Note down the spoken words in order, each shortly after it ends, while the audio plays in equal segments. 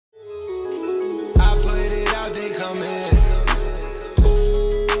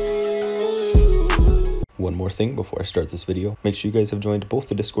One more thing before I start this video, make sure you guys have joined both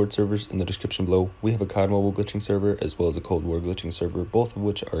the Discord servers in the description below. We have a COD Mobile glitching server as well as a Cold War glitching server, both of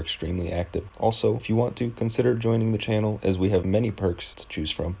which are extremely active. Also, if you want to, consider joining the channel as we have many perks to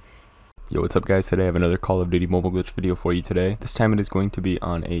choose from. Yo, what's up guys? Today I have another Call of Duty mobile glitch video for you today. This time it is going to be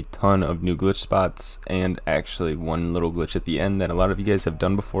on a ton of new glitch spots and actually one little glitch at the end that a lot of you guys have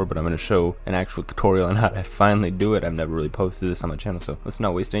done before, but I'm going to show an actual tutorial on how to finally do it. I've never really posted this on my channel, so let's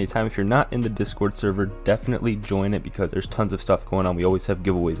not waste any time. If you're not in the Discord server, definitely join it because there's tons of stuff going on. We always have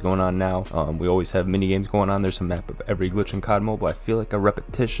giveaways going on now. We always have mini games going on. There's a map of every glitch in COD Mobile. I feel like a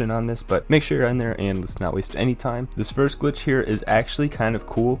repetition on this, but make sure you're in there and let's not waste any time. This first glitch here is actually kind of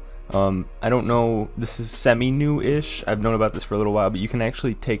cool. I don't know, this is semi-new-ish. I've known about this for a little while, but you can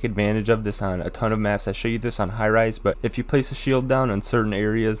actually take advantage of this on a ton of maps. I show you this on highrise, but if you place a shield down on certain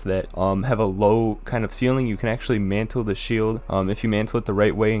areas that have a low kind of ceiling, you can actually mantle the shield. If you mantle it the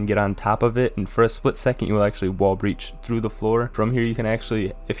right way and get on top of it, and for a split second you will actually wall breach through the floor. From here you can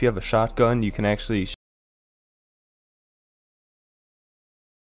actually, if you have a shotgun, you can actually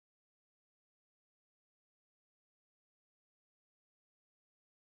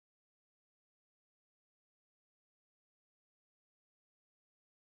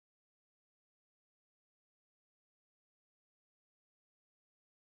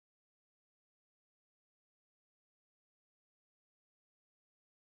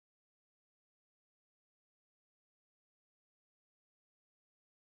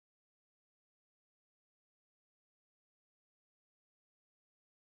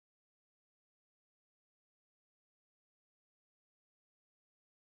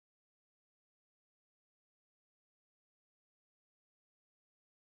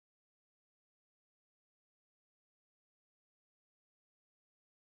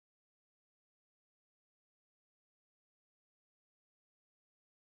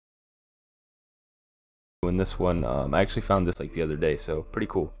in this one. I actually found this like the other day, so pretty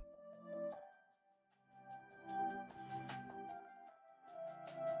cool.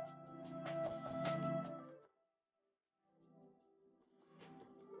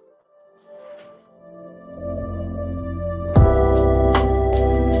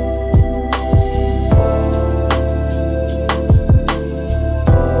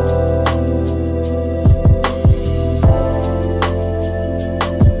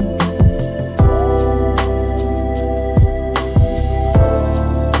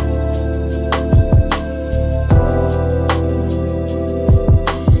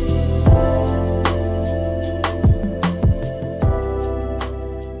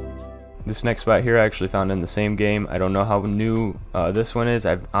 This next spot here I actually found in the same game. I don't know how new this one is.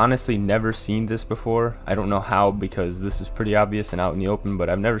 I've honestly never seen this before. I don't know how because this is pretty obvious and out in the open, but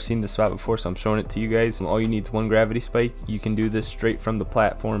I've never seen this spot before, so I'm showing it to you guys. All you need is one gravity spike. You can do this straight from the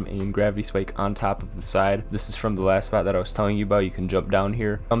platform and gravity spike on top of the side. This is from the last spot that I was telling you about. You can jump down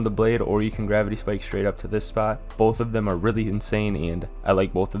here from the blade or you can gravity spike straight up to this spot. Both of them are really insane and I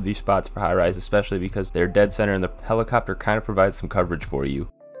like both of these spots for high rise, especially because they're dead center and the helicopter kind of provides some coverage for you.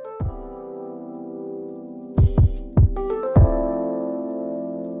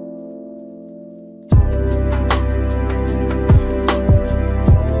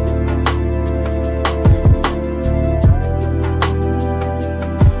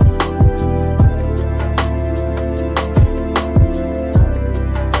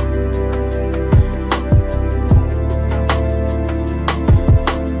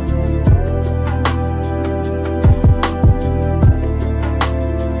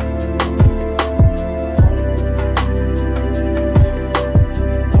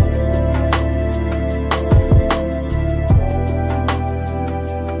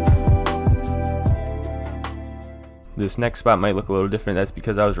 This next spot might look a little different. That's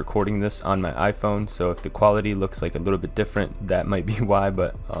because I was recording this on my iPhone, so if the quality looks like a little bit different, that might be why,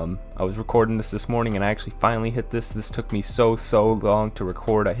 but I was recording this morning and I actually finally hit this. This took me so long to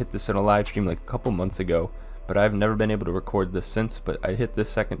record. I hit this in a live stream like a couple months ago, but I've never been able to record this since, but I hit this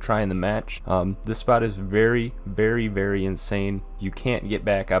second try in the match. This spot is very insane. You can't get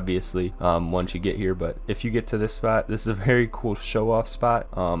back obviously once you get here, but if you get to this spot, this is a very cool show off spot,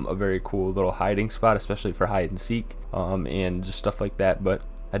 a very cool little hiding spot, especially for hide and seek and just stuff like that. But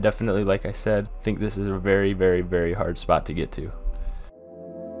I definitely, like I said, think this is a very hard spot to get to.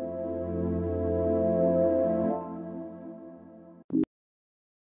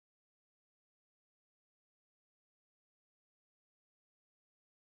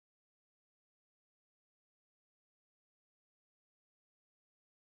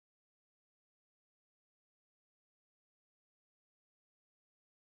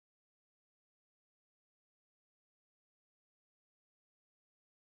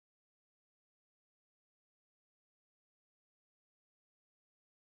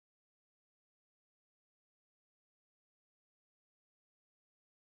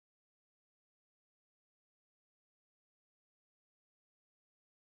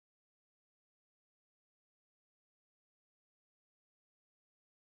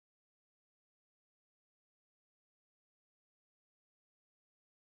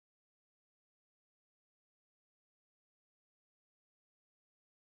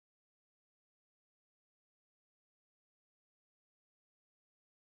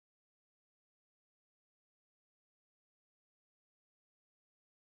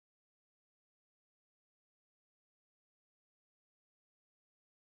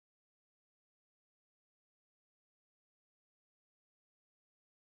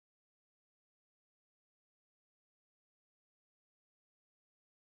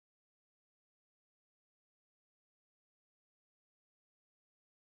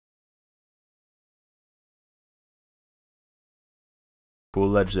 cool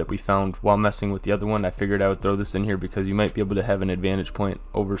ledge that we found while messing with the other one. I figured I would throw this in here because you might be able to have an advantage point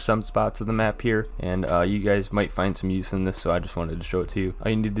over some spots of the map here, and you guys might find some use in this, so I just wanted to show it to you. All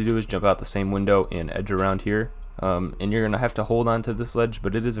you need to do is jump out the same window and edge around here. And you're gonna have to hold on to this ledge,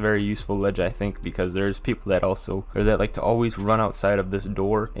 but it is a very useful ledge, I think, because there's people that like to always run outside of this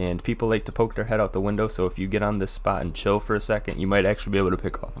door, and people like to poke their head out the window. So if you get on this spot and chill for a second, you might actually be able to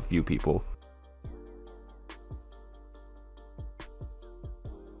pick off a few people.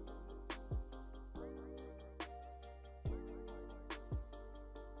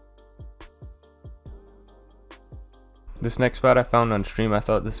 This next spot I found on stream, I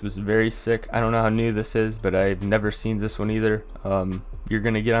thought this was very sick. I don't know how new this is, but I've never seen this one either. You're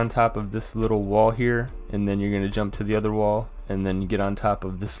gonna get on top of this little wall here, and then you're gonna jump to the other wall, and then you get on top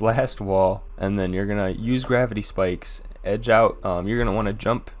of this last wall, and then you're gonna use gravity spikes, edge out. You're gonna want to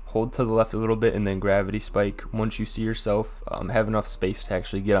jump, hold to the left a little bit, and then gravity spike once you see yourself have enough space to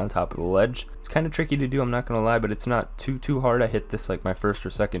actually get on top of the ledge. It's kind of tricky to do, I'm not gonna lie, but it's not too hard. I hit this like my first or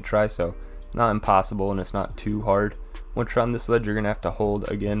second try, so not impossible, and it's not too hard. Once you're on this ledge, you're gonna have to hold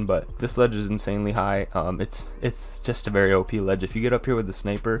again, but this ledge is insanely high. It's just a very OP ledge. If you get up here with the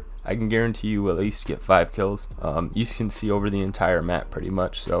sniper, I can guarantee you will at least get 5 kills. You can see over the entire map pretty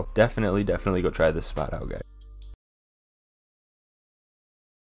much, so definitely go try this spot out, guys.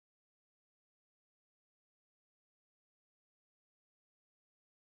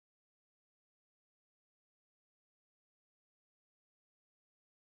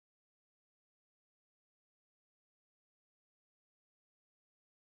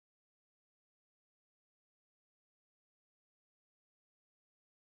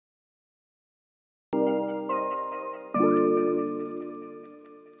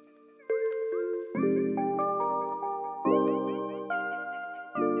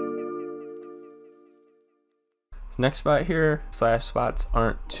 This next spot here, slash spots,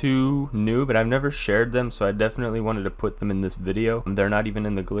 aren't too new, but I've never shared them, so I definitely wanted to put them in this video. They're not even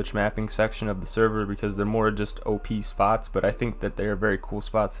in the glitch mapping section of the server because they're more just OP spots, but I think that they're very cool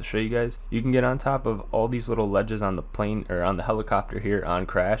spots to show you guys. You can get on top of all these little ledges on the plane, or on the helicopter here on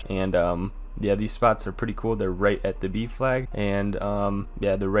crash, and yeah, these spots are pretty cool. They're right at the B flag, and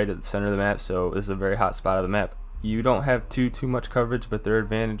yeah, they're right at the center of the map, so this is a very hot spot of the map. You don't have too much coverage, but they're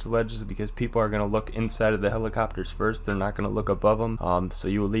advantage ledges because people are going to look inside of the helicopters first. They're not going to look above them, so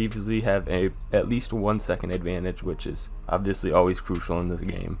you will easily have at least 1 second advantage, which is obviously always crucial in this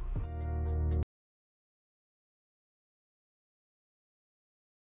game.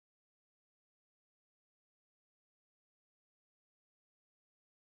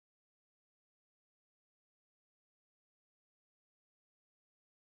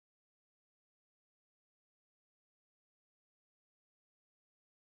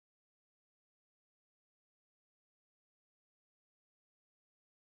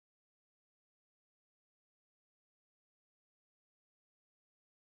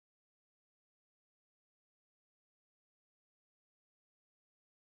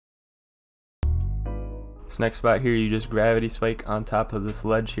 This next spot here, you just gravity spike on top of this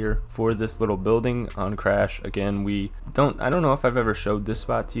ledge here for this little building on crash. Again, I don't know if I've ever showed this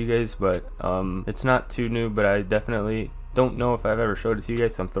spot to you guys, but it's not too new, but I definitely don't know if I've ever showed it to you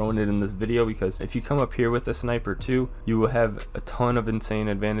guys, so I'm throwing it in this video because if you come up here with a sniper too, you will have a ton of insane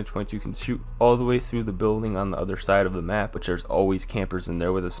advantage points. You can shoot all the way through the building on the other side of the map, which there's always campers in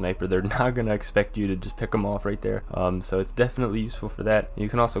there with a sniper. They're not going to expect you to just pick them off right there, so it's definitely useful for that. You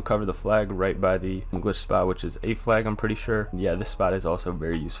can also cover the flag right by the glitch spot, which is a flag, I'm pretty sure. Yeah, this spot is also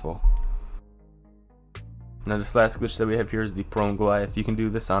very useful. Now this last glitch that we have here is the prone Goliath. You can do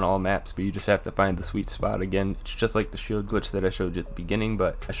this on all maps, but you just have to find the sweet spot. Again, it's just like the shield glitch that I showed you at the beginning,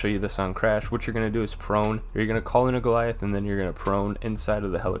 but I show you this on crash. What you're going to do is prone. You're going to call in a Goliath, and then you're going to prone inside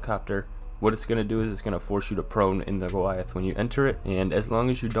of the helicopter. What it's going to do is it's going to force you to prone in the Goliath when you enter it, and as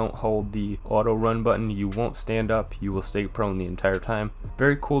long as you don't hold the auto run button, you won't stand up. You will stay prone the entire time.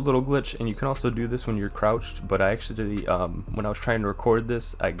 Very cool little glitch, and you can also do this when you're crouched, but I actually, when I was trying to record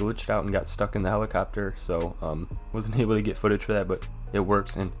this, I glitched out and got stuck in the helicopter, so wasn't able to get footage for that, but it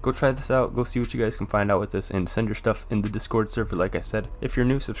works. And go try this out, go see what you guys can find out with this, and send your stuff in the Discord server. Like I said, if you're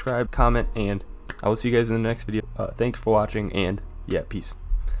new, subscribe, comment, and I will see you guys in the next video. Thanks for watching, and yeah, peace.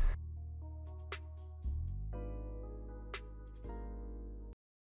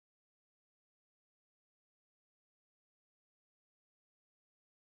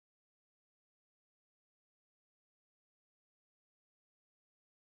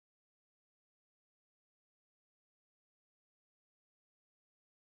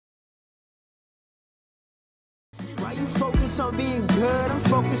 Why you focus on being good? I'm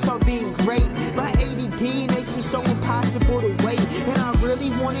focused on being great. My ADD makes it so impossible to wait, and I really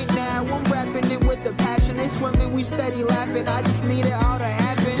want it now. I'm rapping it with the passion. They swimming, we steady laughing. I just need it all to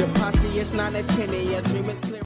happen. The posse is not a 10, your dream is clear.